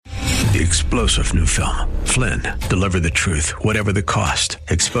The explosive new film, Flynn, deliver the truth, whatever the cost,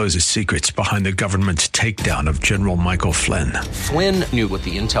 exposes secrets behind the government's takedown of General Michael Flynn. Flynn knew what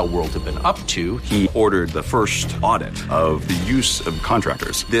the intel world had been up to. He ordered the first audit of the use of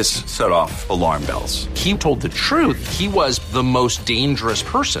contractors. This set off alarm bells. He told the truth. He was the most dangerous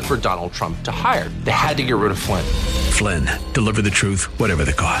person for Donald Trump to hire. They had to get rid of Flynn. Flynn, deliver the truth, whatever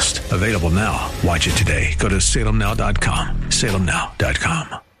the cost. Available now. Watch it today. Go to salemnow.com.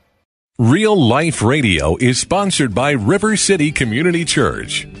 salemnow.com. Real Life Radio is sponsored by River City Community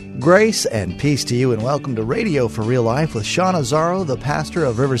Church. Grace and peace to you, and welcome to Radio for Real Life with Sean Azzaro, the pastor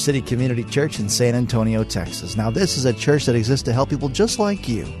of River City Community Church in San Antonio, Texas. Now, this is a church that exists to help people just like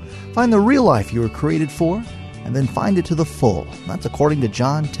you find the real life you were created for, and then find it to the full. That's according to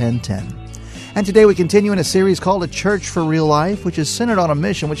John 10:10. And today we continue in a series called A Church for Real Life, which is centered on a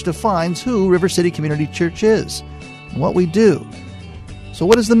mission which defines who River City Community Church is and what we do. So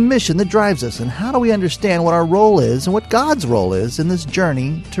what is the mission that drives us, and how do we understand what our role is and what God's role is in this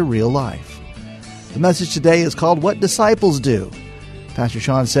journey to real life? The message today is called What Disciples Do. Pastor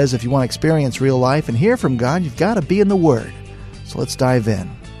Sean says if you want to experience real life and hear from God, you've got to be in the Word. So let's dive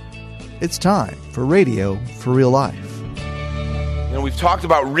in. It's time for Radio for Real Life. You know, we've talked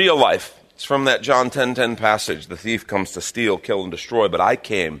about real life. It's from that John 10:10 passage. The thief comes to steal, kill, and destroy, but I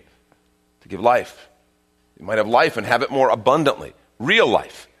came to give life. You might have life and have it more abundantly. Real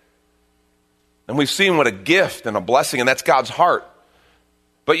life. And we've seen what a gift and a blessing, and that's God's heart.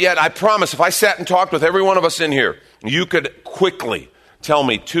 But yet, I promise, if I sat and talked with every one of us in here, you could quickly tell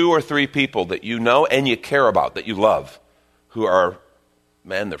me 2 or 3 people that you know and you care about, that you love, who are,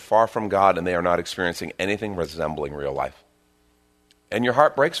 man, they're far from God and they are not experiencing anything resembling real life. And your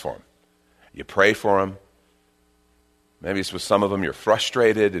heart breaks for them. You pray for them. Maybe it's with some of them you're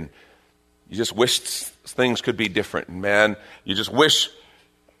frustrated and you just wish things could be different. And man, you just wish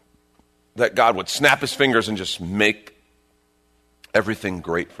that God would snap his fingers and just make everything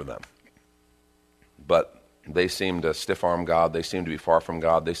great for them. But they seem to stiff-arm God. They seem to be far from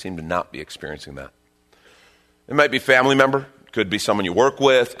God. They seem to not be experiencing that. It might be a family member. Could be someone you work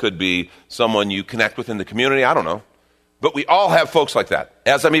with. Could be someone you connect with in the community. I don't know. But we all have folks like that.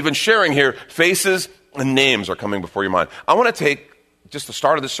 As I'm even sharing here, faces and names are coming before your mind. I want to take just the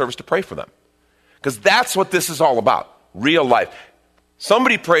start of this service to pray for them. Because that's what this is all about, real life.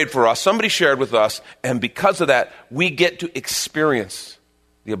 Somebody prayed for us, somebody shared with us, and because of that, we get to experience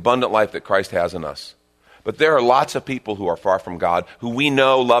the abundant life that Christ has in us. But there are lots of people who are far from God, who we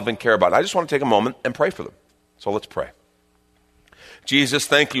know, love, and care about. I just want to take a moment and pray for them. So let's pray. Jesus,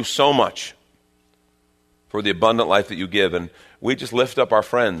 thank you so much for the abundant life that you give. And we just lift up our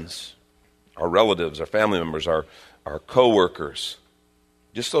friends, our relatives, our family members, our co-workers,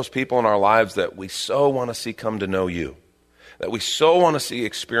 just those people in our lives that we so want to see come to know you, that we so want to see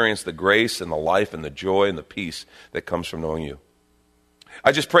experience the grace and the life and the joy and the peace that comes from knowing you.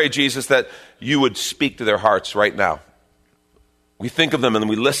 I just pray, Jesus, that you would speak to their hearts right now. We think of them and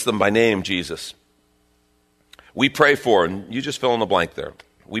we list them by name, Jesus. We pray for, and you just fill in the blank there.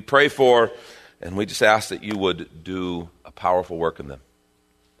 We pray for, and we just ask that you would do a powerful work in them.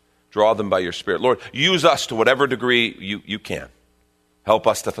 Draw them by your Spirit. Lord, use us to whatever degree you can. Help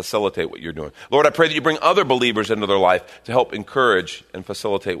us to facilitate what you're doing. Lord, I pray that you bring other believers into their life to help encourage and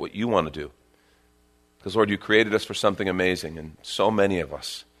facilitate what you want to do. Because, Lord, you created us for something amazing, and so many of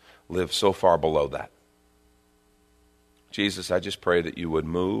us live so far below that. Jesus, I just pray that you would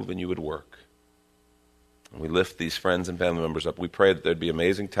move and you would work. And we lift these friends and family members up. We pray that there'd be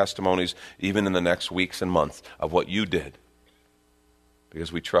amazing testimonies even in the next weeks and months of what you did,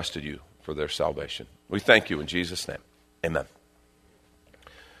 because we trusted you for their salvation. We thank you in Jesus' name. Amen.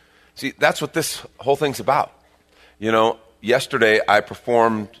 See, that's what this whole thing's about. You know, yesterday I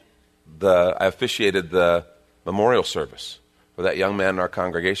officiated the memorial service for that young man in our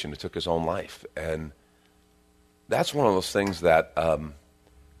congregation who took his own life. And that's one of those things that,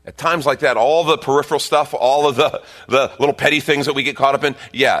 at times like that, all the peripheral stuff, all of the little petty things that we get caught up in,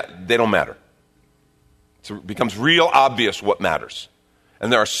 yeah, they don't matter. It becomes real obvious what matters.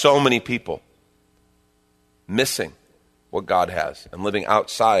 And there are so many people missing what God has and living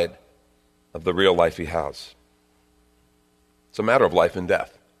outside of the real life he has. It's a matter of life and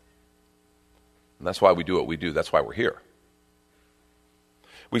death. And that's why we do what we do. That's why we're here.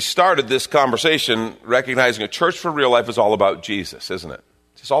 We started this conversation recognizing a church for real life is all about Jesus, isn't it?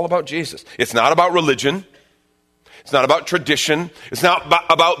 It's all about Jesus. It's not about religion. It's not about tradition. It's not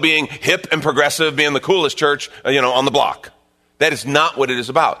about being hip and progressive, being the coolest church, on the block. That is not what it is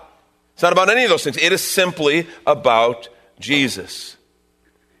about. It's not about any of those things. It is simply about Jesus.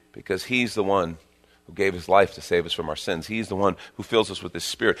 Because he's the one who gave his life to save us from our sins. He's the one who fills us with his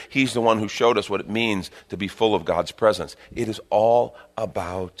Spirit. He's the one who showed us what it means to be full of God's presence. It is all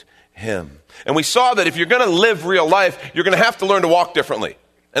about him. And we saw that if you're going to live real life, you're going to have to learn to walk differently.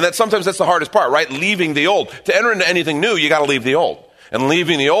 And sometimes that's the hardest part, right? Leaving the old. To enter into anything new, you got to leave the old. And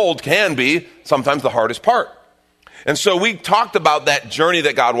leaving the old can be sometimes the hardest part. And so we talked about that journey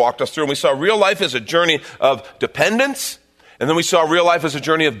that God walked us through. And we saw real life as a journey of dependence. And then we saw real life as a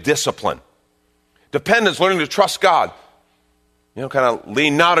journey of discipline. Dependence, learning to trust God. Kind of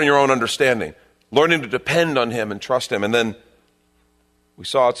lean not on your own understanding. Learning to depend on him and trust him. And then we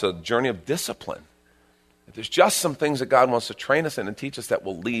saw it's a journey of discipline. There's just some things that God wants to train us in and teach us that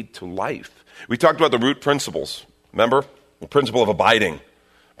will lead to life. We talked about the root principles. Remember? The principle of abiding.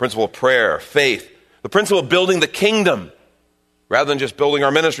 Principle of prayer, faith. The principle of building the kingdom rather than just building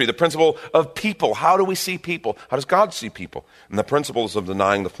our ministry. The principle of people. How do we see people? How does God see people? And the principles of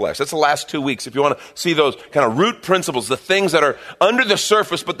denying the flesh. That's the last 2 weeks. If you want to see those kind of root principles, the things that are under the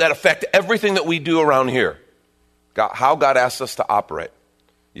surface but that affect everything that we do around here. How God asks us to operate.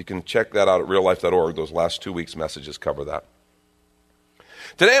 You can check that out at reallife.org. Those last 2 weeks' messages cover that.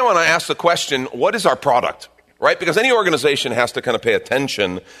 Today I want to ask the question, what is our product? Right? Because any organization has to kind of pay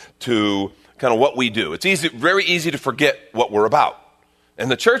attention to kind of what we do. It's very easy to forget what we're about.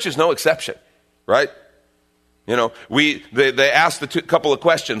 And the church is no exception, right? They ask the couple of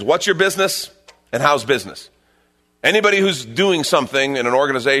questions. What's your business and how's business? Anybody who's doing something in an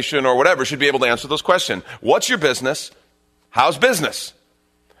organization or whatever should be able to answer those questions. What's your business? How's business?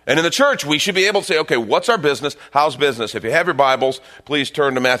 And in the church, we should be able to say, okay, what's our business? How's business? If you have your Bibles, please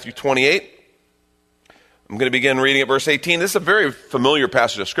turn to Matthew 28. I'm going to begin reading at verse 18. This is a very familiar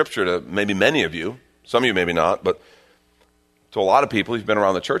passage of Scripture to maybe many of you. Some of you maybe not, but to a lot of people who've been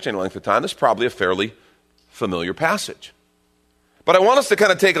around the church any length of time, this is probably a fairly familiar passage. But I want us to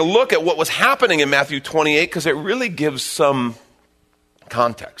kind of take a look at what was happening in Matthew 28 because it really gives some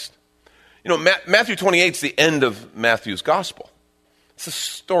context. Matthew 28 is the end of Matthew's gospel. It's a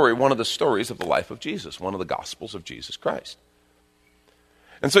story, one of the stories of the life of Jesus, one of the gospels of Jesus Christ.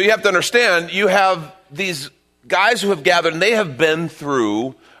 And so you have to understand, you have these guys who have gathered, and they have been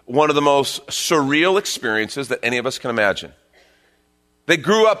through one of the most surreal experiences that any of us can imagine. They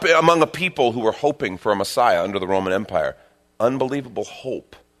grew up among a people who were hoping for a Messiah under the Roman Empire. Unbelievable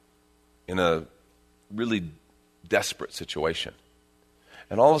hope in a really desperate situation.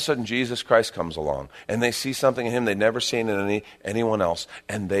 And all of a sudden, Jesus Christ comes along, and they see something in him they'd never seen in anyone else,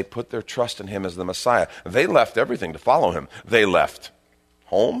 and they put their trust in him as the Messiah. They left everything to follow him. They left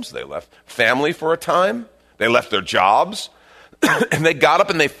homes, they left family for a time, they left their jobs, and they got up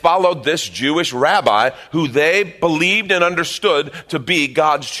and they followed this Jewish rabbi who they believed and understood to be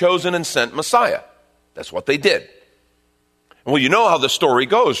God's chosen and sent Messiah. That's what they did. Well, you know how the story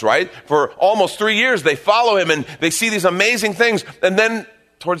goes, right? For almost 3 years, they follow him and they see these amazing things. And then,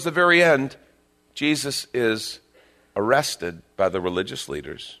 towards the very end, Jesus is arrested by the religious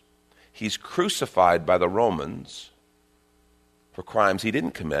leaders. He's crucified by the Romans for crimes he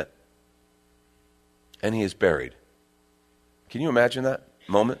didn't commit. And he is buried. Can you imagine that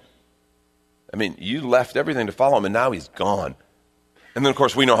moment? I mean, you left everything to follow him, and now he's gone. And then, of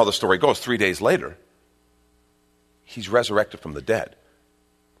course, we know how the story goes. 3 days later, he's resurrected from the dead.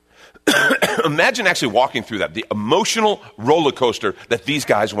 Imagine actually walking through that, the emotional roller coaster that these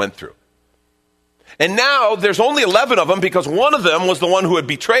guys went through. And now there's only 11 of them because one of them was the one who had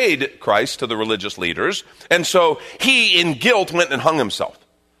betrayed Christ to the religious leaders. And so he, in guilt, went and hung himself.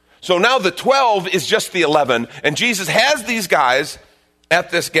 So now the 12 is just the 11, and Jesus has these guys at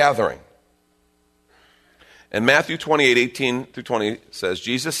this gathering. And Matthew 28, 18 through 20 says,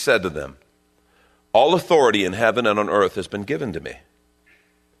 Jesus said to them, "All authority in heaven and on earth has been given to me.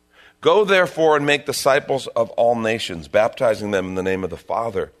 Go therefore and make disciples of all nations, baptizing them in the name of the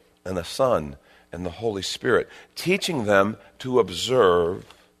Father and the Son and the Holy Spirit, teaching them to observe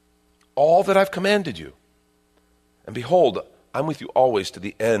all that I've commanded you. And behold, I'm with you always to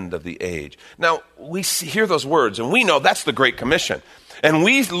the end of the age." Now, we hear those words, and we know that's the Great Commission. And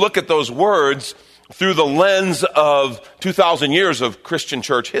we look at those words through the lens of 2,000 years of Christian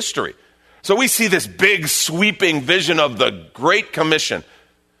church history. So we see this big, sweeping vision of the Great Commission.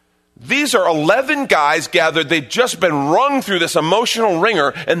 These are 11 guys gathered. They've just been rung through this emotional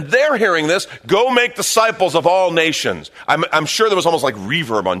ringer, and they're hearing this, "Go make disciples of all nations." I'm sure there was almost like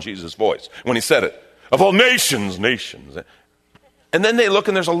reverb on Jesus' voice when he said it. Of all nations, nations. And then they look,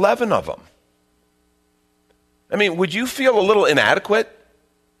 and there's 11 of them. I mean, would you feel a little inadequate?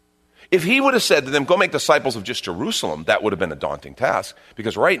 If he would have said to them, "Go make disciples of just Jerusalem," that would have been a daunting task.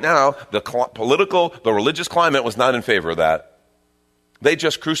 Because right now, the religious climate was not in favor of that. They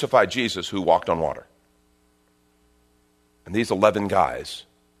just crucified Jesus who walked on water. And these 11 guys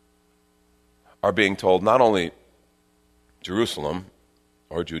are being told not only Jerusalem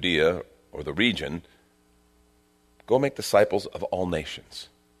or Judea or the region, go make disciples of all nations,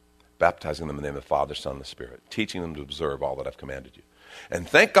 baptizing them in the name of the Father, Son, and the Spirit, teaching them to observe all that I've commanded you. And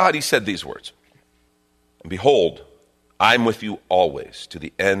thank God he said these words. And behold, I'm with you always to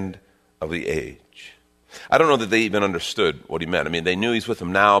the end of the age. I don't know that they even understood what he meant. I mean, they knew he's with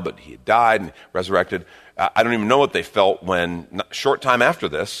them now, but he had died and resurrected. I don't even know what they felt when, short time after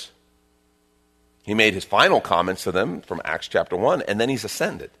this, he made his final comments to them from Acts chapter 1, and then he's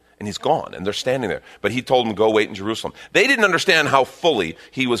ascended, and he's gone, and they're standing there. But he told them, go wait in Jerusalem. They didn't understand how fully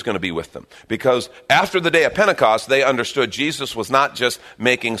he was going to be with them, because after the day of Pentecost, they understood Jesus was not just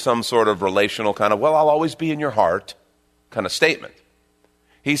making some sort of relational kind of, well, I'll always be in your heart kind of statement.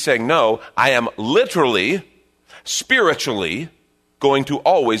 He's saying, no, I am literally, spiritually going to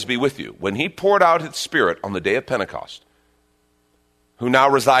always be with you. When he poured out his Spirit on the day of Pentecost, who now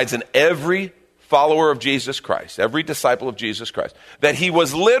resides in every follower of Jesus Christ, every disciple of Jesus Christ, that he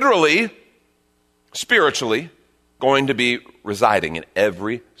was literally, spiritually, going to be residing in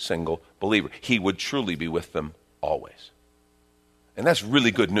every single believer. He would truly be with them always. And that's really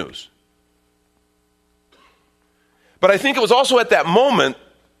good news. But I think it was also at that moment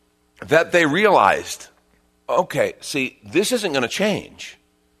that they realized, okay, see, this isn't going to change.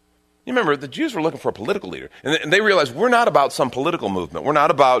 You remember, the Jews were looking for a political leader, and they realized we're not about some political movement. We're not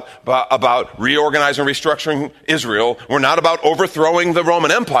about reorganizing, restructuring Israel. We're not about overthrowing the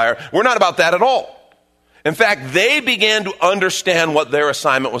Roman Empire. We're not about that at all. In fact, they began to understand what their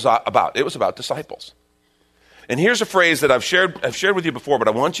assignment was about. It was about disciples. And here's a phrase that I've shared with you before, but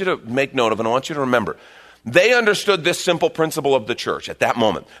I want you to make note of, and I want you to remember. They understood this simple principle of the church at that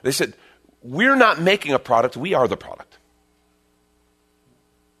moment. They said, we're not making a product, we are the product.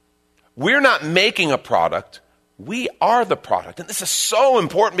 We're not making a product, we are the product. And this is so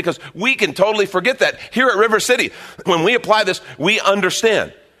important because we can totally forget that. Here at River City, when we apply this, we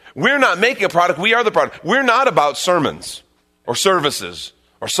understand. We're not making a product, we are the product. We're not about sermons or services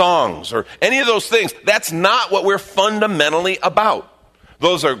or songs or any of those things. That's not what we're fundamentally about.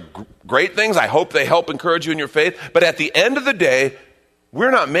 Those are great things. I hope they help encourage you in your faith. But at the end of the day,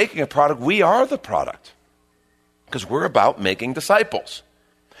 we're not making a product, we are the product. Because we're about making disciples.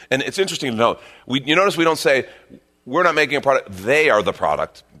 And it's interesting to note, you notice we don't say, we're not making a product, they are the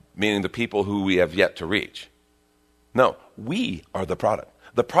product, meaning the people who we have yet to reach. No, we are the product.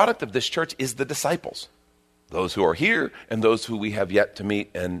 The product of this church is the disciples, those who are here and those who we have yet to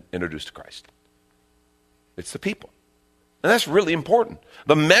meet and introduce to Christ. It's the people. And that's really important.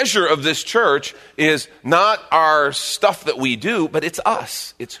 The measure of this church is not our stuff that we do, but it's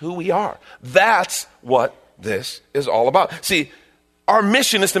us. It's who we are. That's what this is all about. See, our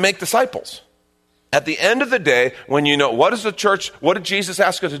mission is to make disciples. At the end of the day, when you know, what is the church, what did Jesus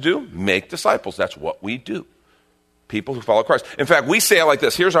ask us to do? Make disciples. That's what we do. People who follow Christ. In fact, we say it like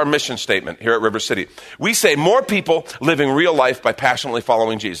this. Here's our mission statement here at River City. We say more people living real life by passionately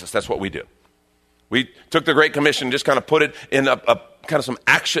following Jesus. That's what we do. We took the Great Commission and just kind of put it in a kind of some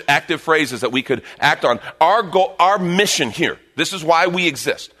active phrases that we could act on. Our goal, our mission here, this is why we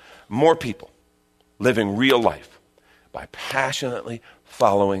exist. More people living real life by passionately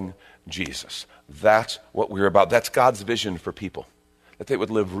following Jesus. That's what we're about. That's God's vision for people, that they would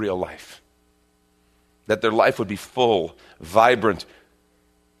live real life, that their life would be full, vibrant.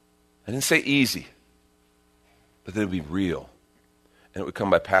 I didn't say easy, but that it would be real. And it would come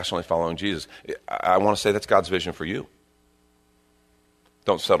by passionately following Jesus. I want to say that's God's vision for you.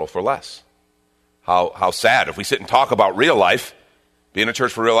 Don't settle for less. How sad if we sit and talk about real life, being a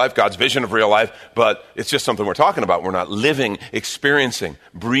church for real life, God's vision of real life, but it's just something we're talking about. We're not living, experiencing,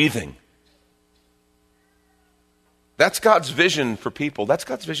 breathing. That's God's vision for people. That's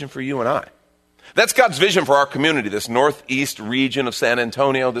God's vision for you and I. That's God's vision for our community, this northeast region of San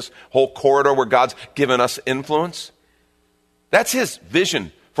Antonio, this whole corridor where God's given us influence. That's his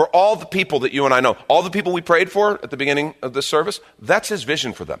vision for all the people that you and I know. All the people we prayed for at the beginning of this service, that's his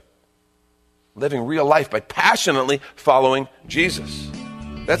vision for them. Living real life by passionately following Jesus.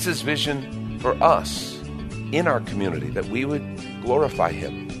 That's his vision for us in our community, that we would glorify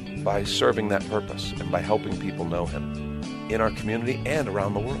him by serving that purpose and by helping people know him in our community and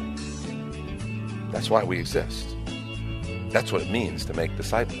around the world. That's why we exist. That's what it means to make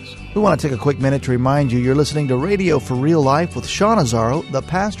disciples. We want to take a quick minute to remind you you're listening to Radio for Real Life with Sean Azzaro, the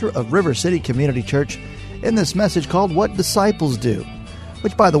pastor of River City Community Church, in this message called What Disciples Do,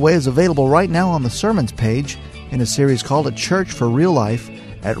 which, by the way, is available right now on the sermons page in a series called A Church for Real Life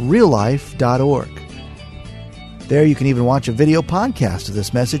at reallife.org. There you can even watch a video podcast of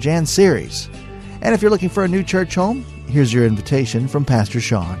this message and series. And if you're looking for a new church home, Here's your invitation from Pastor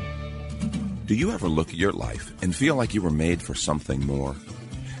Sean. Do you ever look at your life and feel like you were made for something more?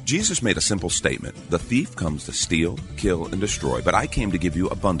 Jesus made a simple statement. The thief comes to steal, kill, and destroy, but I came to give you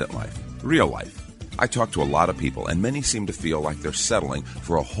abundant life, real life. I talk to a lot of people, and many seem to feel like they're settling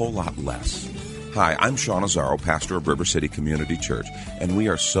for a whole lot less. Hi, I'm Sean Azzaro, pastor of River City Community Church, and we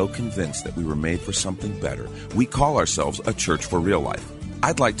are so convinced that we were made for something better. We call ourselves a church for real life.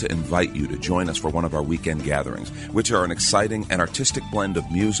 I'd like to invite you to join us for one of our weekend gatherings, which are an exciting and artistic blend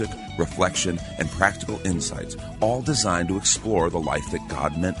of music, reflection, and practical insights, all designed to explore the life that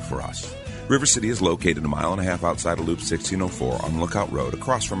God meant for us. River City is located 1.5 miles outside of Loop 1604 on Lookout Road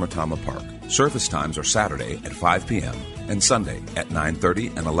across from Retama Park. Service times are Saturday at 5 p.m. and Sunday at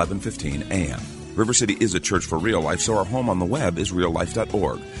 9:30 and 11:15 a.m. River City is a church for real life, so our home on the web is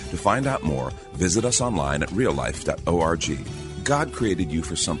reallife.org. To find out more, visit us online at reallife.org. God created you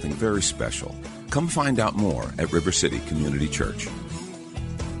for something very special. Come find out more at River City Community Church.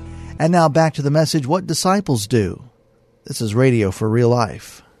 And now back to the message, What Disciples Do. This is Radio for Real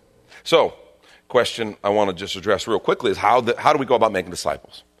Life. So, question I want to just address real quickly is how do we go about making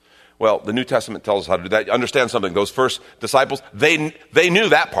disciples? Well, the New Testament tells us how to do that. Understand something. Those first disciples, they knew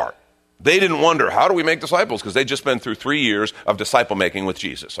that part. They didn't wonder, how do we make disciples? Because they'd just been through 3 years of disciple making with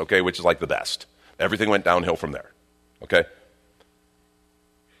Jesus, okay, which is like the best. Everything went downhill from there, okay?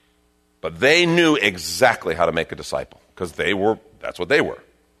 But they knew exactly how to make a disciple because that's what they were.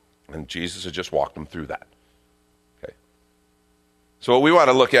 And Jesus had just walked them through that. Okay. So what we want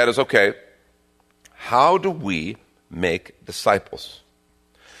to look at is, okay, how do we make disciples?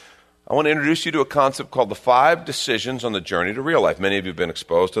 I want to introduce you to a concept called the 5 decisions on the journey to real life. Many of you have been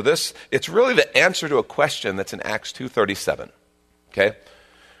exposed to this. It's really the answer to a question that's in Acts 2:37. Okay?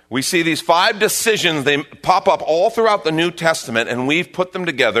 We see these 5 decisions, they pop up all throughout the New Testament, and we've put them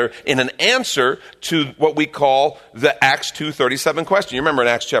together in an answer to what we call the Acts 2:37 question. You remember in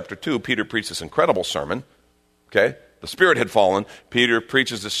Acts chapter 2, Peter preached this incredible sermon, okay? The Spirit had fallen, Peter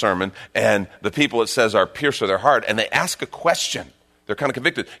preaches this sermon, and the people, it says, are pierced to their heart, and they ask a question. They're kind of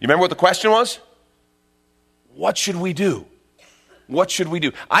convicted. You remember what the question was? What should we do? What should we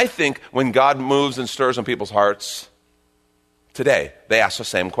do? I think when God moves and stirs on people's hearts today, they ask the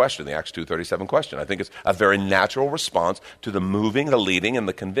same question, the Acts 2:37 question. I think it's a very natural response to the moving, the leading, and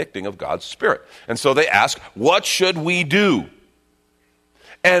the convicting of God's Spirit. And so they ask, what should we do?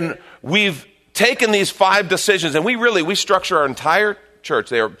 And we've taken these 5 decisions, and we structure our entire church.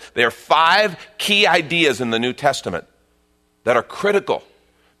 They are 5 key ideas in the New Testament that are critical.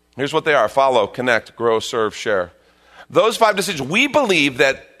 Here's what they are: follow, connect, grow, serve, share. Those 5 decisions, we believe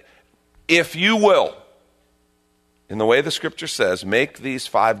that if you will, in the way the Scripture says, make these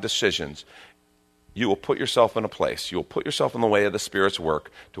 5 decisions, you will put yourself in a place, you will put yourself in the way of the Spirit's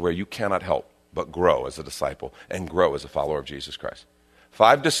work to where you cannot help but grow as a disciple and grow as a follower of Jesus Christ.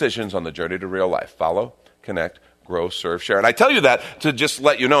 5 decisions on the journey to real life: follow, connect, grow, serve, share. And I tell you that to just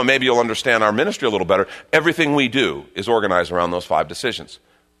let you know, maybe you'll understand our ministry a little better. Everything we do is organized around those 5 decisions.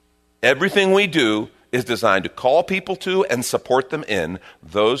 Everything we do is designed to call people to and support them in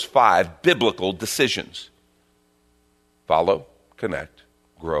those 5 biblical decisions: follow, connect,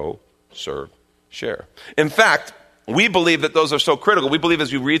 grow, serve, share. In fact, we believe that those are so critical. We believe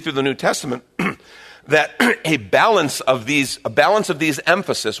as you read through the New Testament that a balance of these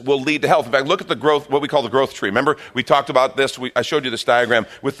emphasis will lead to health. In fact, look at the growth, what we call the growth tree. Remember, we talked about this. I showed you this diagram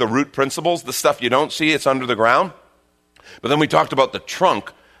with the root principles, the stuff you don't see, it's under the ground. But then we talked about the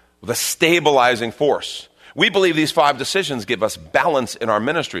trunk, the stabilizing force. We believe these 5 decisions give us balance in our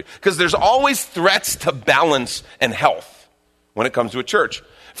ministry because there's always threats to balance and health when it comes to a church.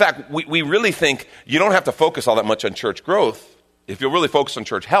 In fact, we really think you don't have to focus all that much on church growth. If you'll really focus on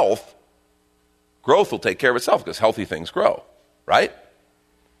church health, growth will take care of itself because healthy things grow, right?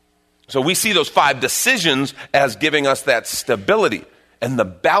 So we see those 5 decisions as giving us that stability and the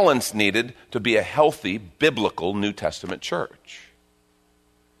balance needed to be a healthy, biblical New Testament church.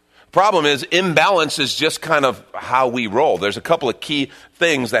 Problem is, imbalance is just kind of how we roll. There's a couple of key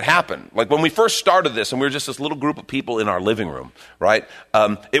things that happen. Like when we first started this, and we were just this little group of people in our living room, right?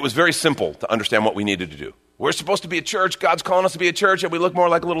 It was very simple to understand what we needed to do. We're supposed to be a church. God's calling us to be a church, and we look more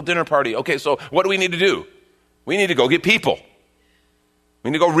like a little dinner party. Okay, so what do we need to do? We need to go get people.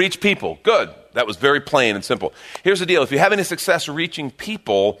 We need to go reach people. Good. That was very plain and simple. Here's the deal. If you have any success reaching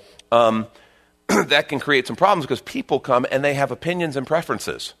people, that can create some problems because people come and they have opinions and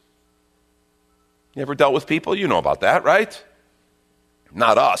preferences. You ever dealt with people? You know about that, right?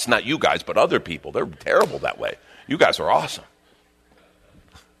 Not us, not you guys, but other people. They're terrible that way. You guys are awesome.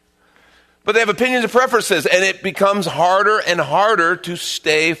 But they have opinions and preferences, and it becomes harder and harder to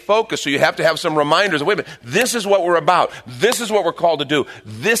stay focused. So you have to have some reminders. Wait a minute, this is what we're about. This is what we're called to do.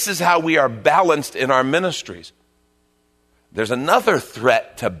 This is how we are balanced in our ministries. There's another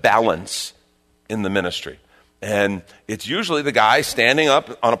threat to balance in the ministry, and it's usually the guy standing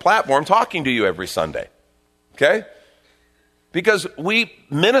up on a platform talking to you every Sunday, okay? Because we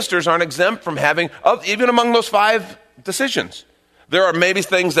ministers aren't exempt from having, even among those 5 decisions, there are maybe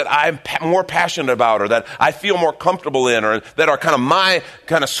things that I'm more passionate about or that I feel more comfortable in or that are kind of my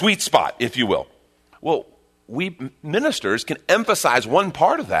kind of sweet spot, if you will. Well, we ministers can emphasize one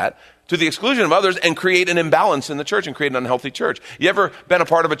part of that to the exclusion of others and create an imbalance in the church and create an unhealthy church. You ever been a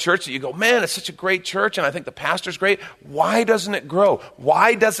part of a church that you go, man, it's such a great church and I think the pastor's great. Why doesn't it grow?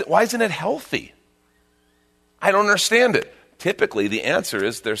 Why isn't it healthy? I don't understand it. Typically, the answer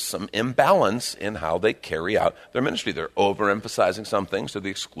is there's some imbalance in how they carry out their ministry. They're overemphasizing some things to the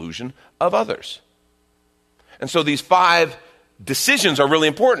exclusion of others. And so these 5 decisions are really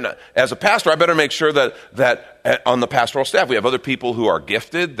important. As a pastor, I better make sure that on the pastoral staff, we have other people who are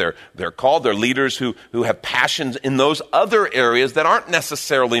gifted, they're called, they're leaders who have passions in those other areas that aren't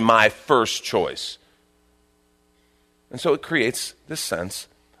necessarily my first choice. And so it creates this sense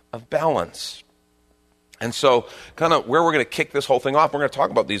of balance. And so kind of where we're going to kick this whole thing off, we're going to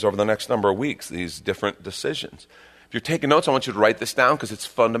talk about these over the next number of weeks, these different decisions. If you're taking notes, I want you to write this down because it's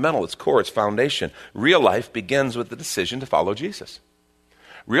fundamental, it's core, it's foundation. Real life begins with the decision to follow Jesus.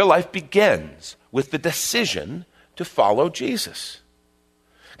 Real life begins with the decision to follow Jesus.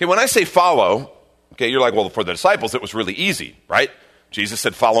 Okay, when I say follow, okay, you're like, well, for the disciples, it was really easy, right? Jesus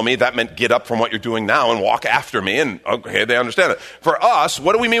said, follow me. That meant get up from what you're doing now and walk after me. And okay, they understand it. For us,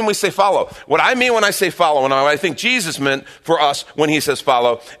 what do we mean when we say follow? What I mean when I say follow, and what I think Jesus meant for us when he says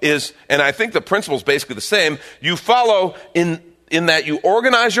follow is, and I think the principle is basically the same, you follow in that you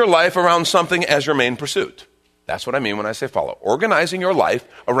organize your life around something as your main pursuit. That's what I mean when I say follow. Organizing your life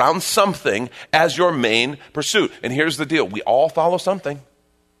around something as your main pursuit. And here's the deal. We all follow something.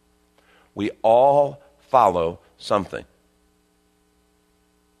 We all follow something.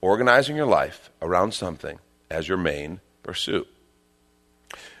 Organizing your life around something as your main pursuit.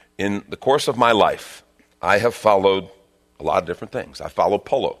 In the course of my life, I have followed a lot of different things. I followed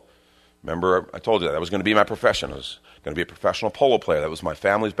polo. Remember, I told you that was going to be my profession. I was going to be a professional polo player. That was my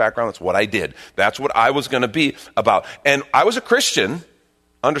family's background. That's what I did. That's what I was going to be about. And I was a Christian,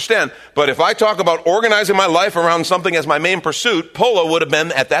 understand, but if I talk about organizing my life around something as my main pursuit, polo would have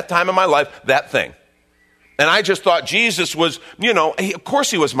been, at that time in my life, that thing. And I just thought Jesus was, of course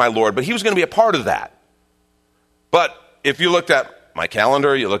he was my Lord, but he was going to be a part of that. But if you looked at my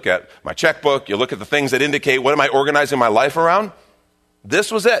calendar, you look at my checkbook, you look at the things that indicate what am I organizing my life around,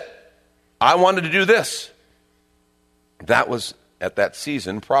 this was it. I wanted to do this. That was, at that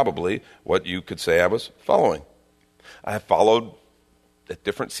season, probably what you could say I was following. I have followed at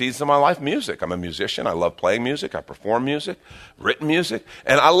different seasons of my life, music. I'm a musician. I love playing music. I perform music, written music,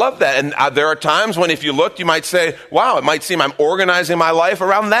 and I love that. And there are times when if you looked, you might say, wow, it might seem I'm organizing my life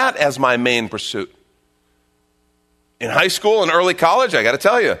around that as my main pursuit. In high school and early college, I got to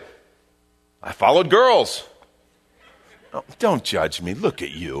tell you, I followed girls. Oh, don't judge me. Look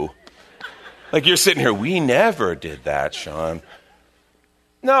at you. Like you're sitting here, we never did that, Sean.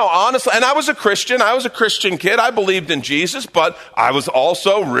 No, honestly, and I was a Christian. I was a Christian kid. I believed in Jesus, but I was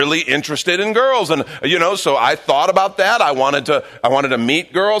also really interested in girls. And, so I thought about that. I wanted to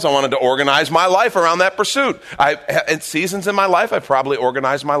meet girls. I wanted to organize my life around that pursuit. At seasons in my life, I probably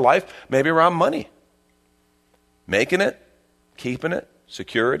organized my life maybe around money. Making it, keeping it,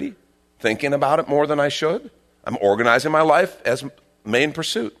 security, thinking about it more than I should. I'm organizing my life as main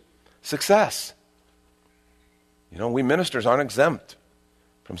pursuit. Success. We ministers aren't exempt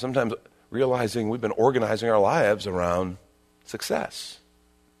from sometimes realizing we've been organizing our lives around success,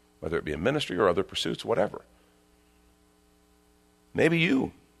 whether it be in ministry or other pursuits, whatever. Maybe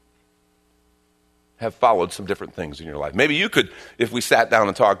you have followed some different things in your life. Maybe you could, if we sat down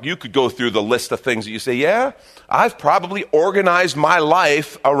and talked, you could go through the list of things that you say, yeah, I've probably organized my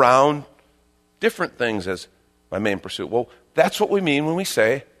life around different things as my main pursuit. Well, that's what we mean when we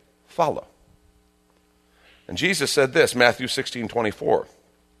say follow. And Jesus said this, Matthew 16:24.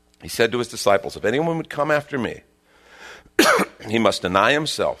 He said to his disciples, if anyone would come after me, he must deny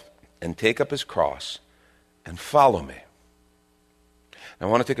himself and take up his cross and follow me. Now,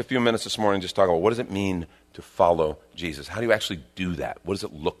 I want to take a few minutes this morning and just talk about what does it mean to follow Jesus? How do you actually do that? What does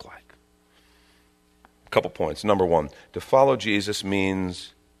it look like? A couple points. Number one, to follow Jesus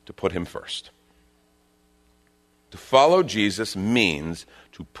means to put him first. To follow Jesus means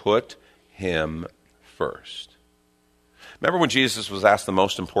to put him first. Remember when Jesus was asked the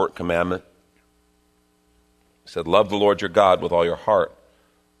most important commandment said, love the Lord your God with all your heart,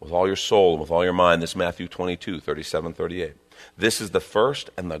 with all your soul, and with all your mind. This is Matthew 22, 37, 38. This is the first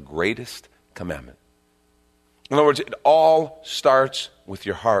and the greatest commandment. In other words, it all starts with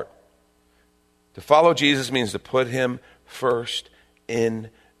your heart. To follow Jesus means to put him first in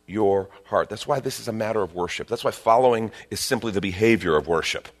your heart. That's why this is a matter of worship. That's why following is simply the behavior of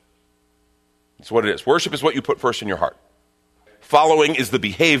worship. It's what it is. Worship is what you put first in your heart. Following is the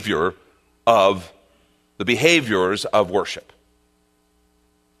behaviors of worship.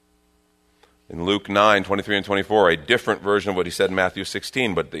 In Luke 9, 23 and 24, a different version of what he said in Matthew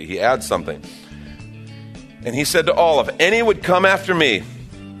 16, but he adds something. And he said to all, if any would come after me,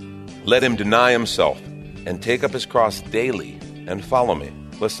 let him deny himself and take up his cross daily and follow me.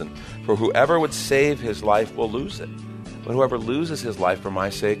 Listen, for whoever would save his life will lose it, but whoever loses his life for my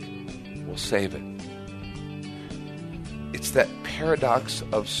sake will save it. It's that paradox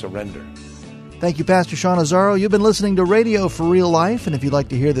of surrender. Thank you, Pastor Sean Azzaro. You've been listening to Radio for Real Life, and if you'd like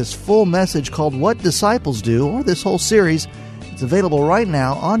to hear this full message called What Disciples Do, or this whole series, it's available right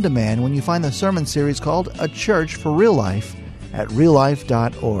now on demand when you find the sermon series called A Church for Real Life at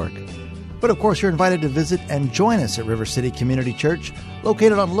reallife.org. But of course, you're invited to visit and join us at River City Community Church,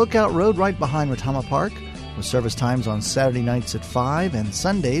 located on Lookout Road right behind Retama Park, with service times on Saturday nights at 5 and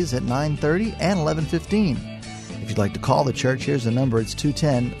Sundays at 9:30 and 11:15. If you'd like to call the church, here's the number. It's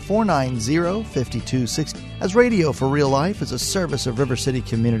 210-490-5260. As Radio for Real Life is a service of River City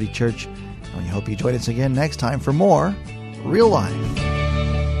Community Church, and we hope you join us again next time for more Real Life.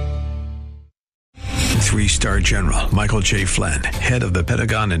 3-star General Michael J. Flynn, head of the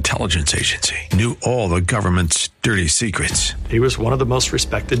Pentagon Intelligence Agency, knew all the government's dirty secrets. He was one of the most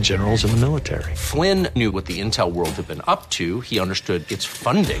respected generals in the military. Flynn knew what the intel world had been up to. He understood its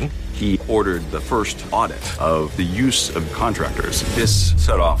funding. He ordered the first audit of the use of contractors. This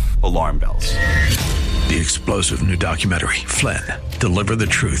set off alarm bells. The explosive new documentary, Flynn, Deliver the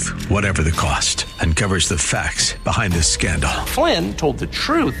Truth, Whatever the Cost, uncovers the facts behind this scandal. Flynn told the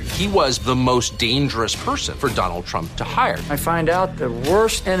truth. He was the most dangerous person for Donald Trump to hire. I find out the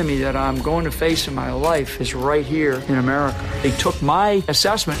worst enemy that I'm going to face in my life is right here in America. They took my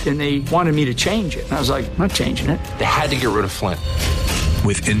assessment and they wanted me to change it. And I was like, I'm not changing it. They had to get rid of Flynn.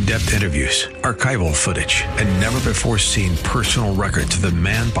 With in-depth interviews, archival footage, and never-before-seen personal records of the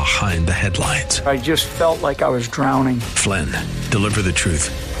man behind the headlines. I just felt like I was drowning. Flynn, Deliver the Truth,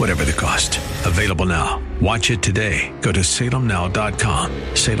 Whatever the Cost. Available now. Watch it today. Go to salemnow.com.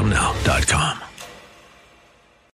 salemnow.com.